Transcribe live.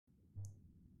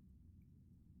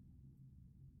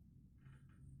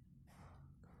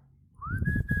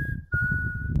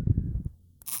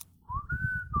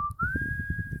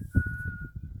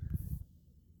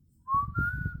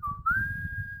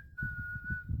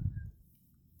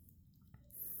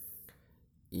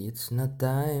It's not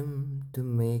time to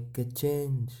make a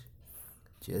change.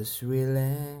 Just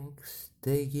relax,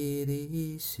 take it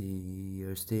easy.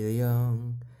 You're still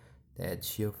young,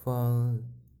 that's your fault.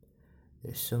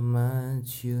 There's so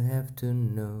much you have to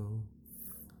know.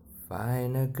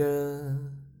 Find a girl,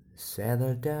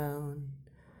 settle down.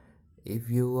 If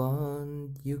you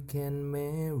want, you can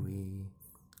marry.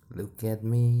 Look at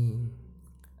me,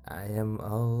 I am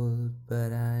old,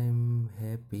 but I'm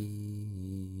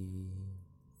happy.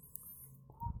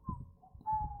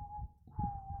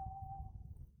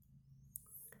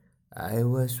 I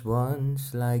was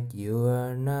once like you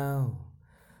are now,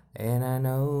 and I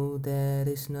know that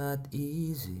it's not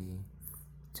easy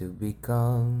to be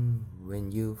calm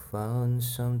when you found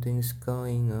something's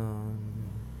going on.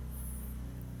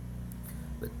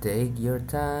 But take your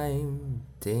time,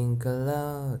 think a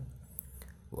lot.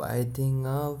 Why think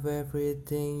of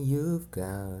everything you've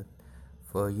got?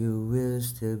 For you will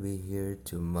still be here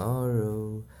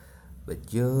tomorrow,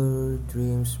 but your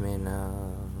dreams may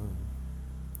not.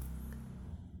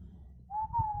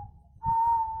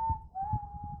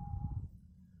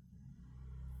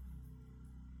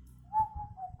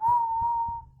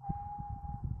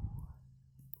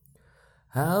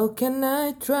 How can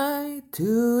I try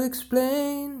to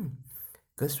explain?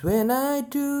 'Cause when I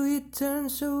do, it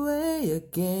turns away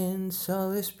again. It's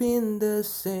always been the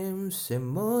same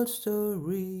old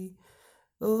story.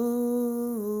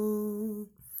 Oh,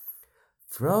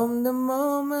 from the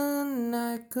moment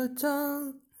I could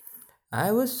talk,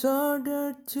 I was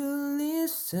ordered to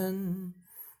listen.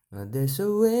 There's a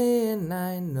way, and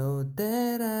I know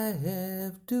that I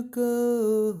have to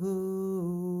go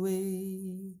away.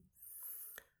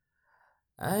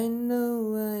 I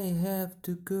know I have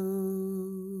to go.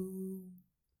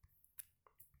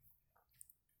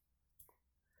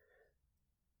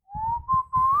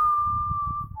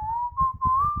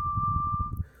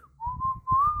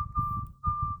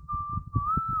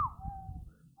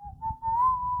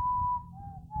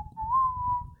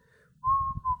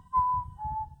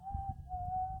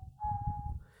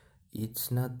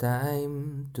 It's not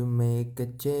time to make a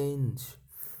change.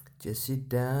 Just sit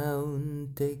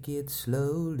down, take it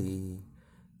slowly.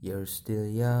 You're still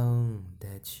young,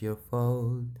 that's your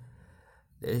fault.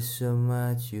 There's so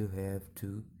much you have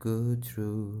to go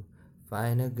through.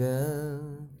 Find a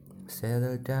girl,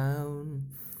 settle down.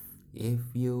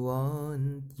 If you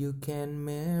want, you can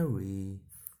marry.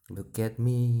 Look at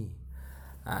me,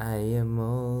 I am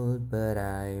old, but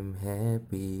I'm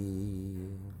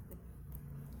happy.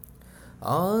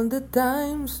 All the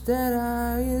times that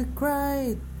I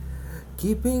cried,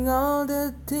 keeping all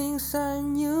the things I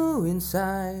knew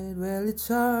inside. Well, it's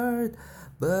hard,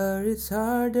 but it's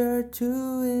harder to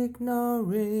ignore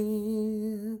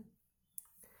it.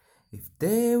 If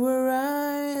they were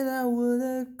right, I would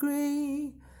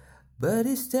agree. But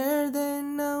it's there, they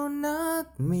know,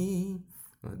 not me.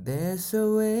 There's a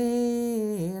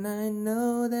way, and I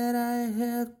know that I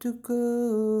have to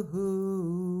go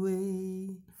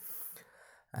away.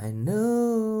 I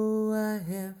know I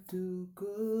have to